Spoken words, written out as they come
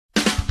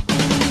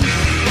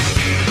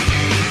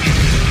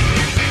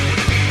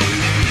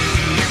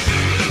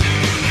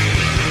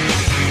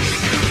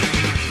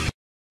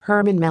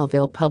Herman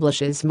Melville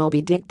publishes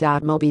Moby-Dick.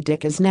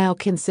 Moby-Dick is now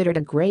considered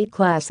a great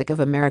classic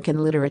of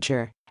American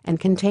literature and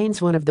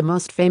contains one of the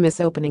most famous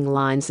opening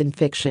lines in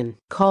fiction,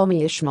 "Call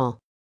me Ishmael."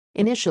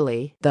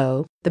 Initially,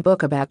 though, the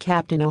book about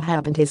Captain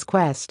Ahab and his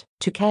quest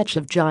to catch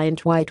a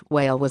giant white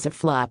whale was a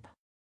flop.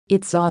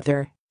 Its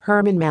author,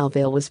 Herman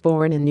Melville, was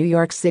born in New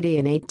York City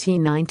in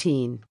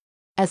 1819.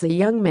 As a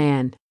young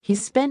man, he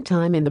spent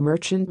time in the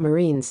Merchant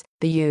Marines,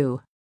 the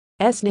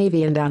U.S.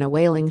 Navy, and on a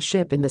whaling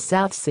ship in the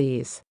South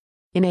Seas.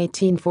 In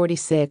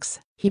 1846,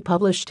 he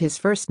published his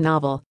first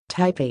novel,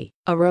 Typee,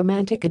 a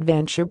romantic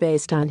adventure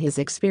based on his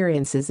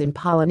experiences in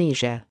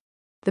Polynesia.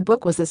 The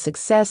book was a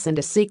success, and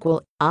a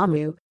sequel,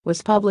 Amu,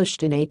 was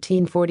published in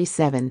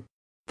 1847.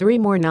 3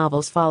 more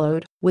novels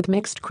followed, with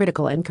mixed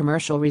critical and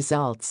commercial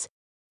results.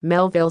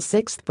 Melville's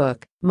 6th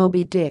book,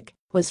 Moby-Dick,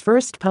 was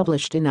first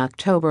published in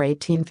October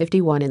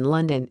 1851 in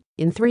London,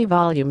 in 3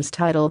 volumes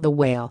titled The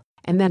Whale,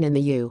 and then in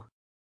the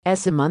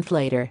U.S. a month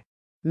later.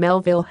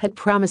 Melville had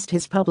promised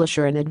his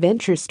publisher an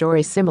adventure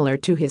story similar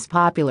to his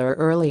popular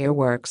earlier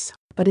works,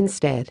 but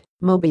instead,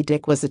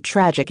 Moby-Dick was a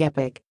tragic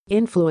epic,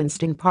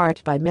 influenced in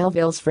part by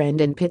Melville's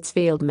friend and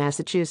Pittsfield,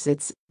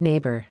 Massachusetts,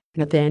 neighbor,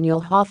 Nathaniel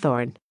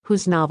Hawthorne,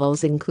 whose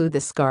novels include The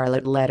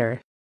Scarlet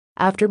Letter.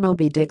 After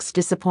Moby-Dick's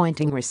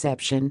disappointing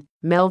reception,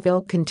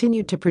 Melville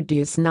continued to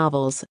produce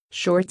novels,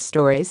 short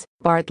stories,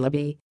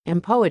 Bartleby,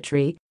 and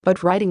poetry,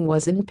 but writing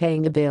wasn't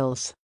paying the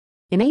bills.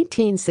 In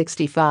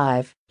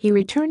 1865, he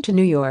returned to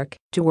New York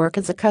to work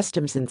as a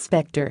customs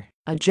inspector,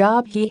 a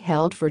job he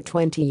held for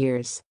 20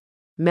 years.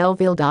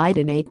 Melville died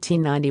in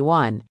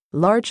 1891,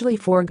 largely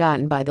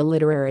forgotten by the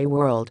literary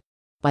world.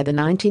 By the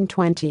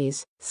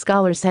 1920s,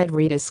 scholars had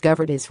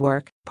rediscovered his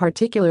work,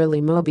 particularly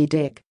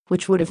Moby-Dick,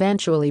 which would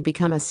eventually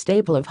become a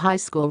staple of high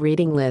school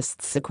reading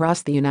lists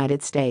across the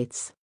United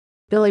States.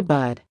 Billy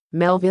Budd,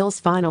 Melville's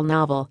final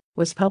novel,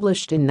 was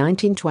published in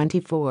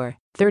 1924,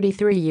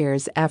 33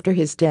 years after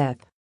his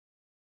death.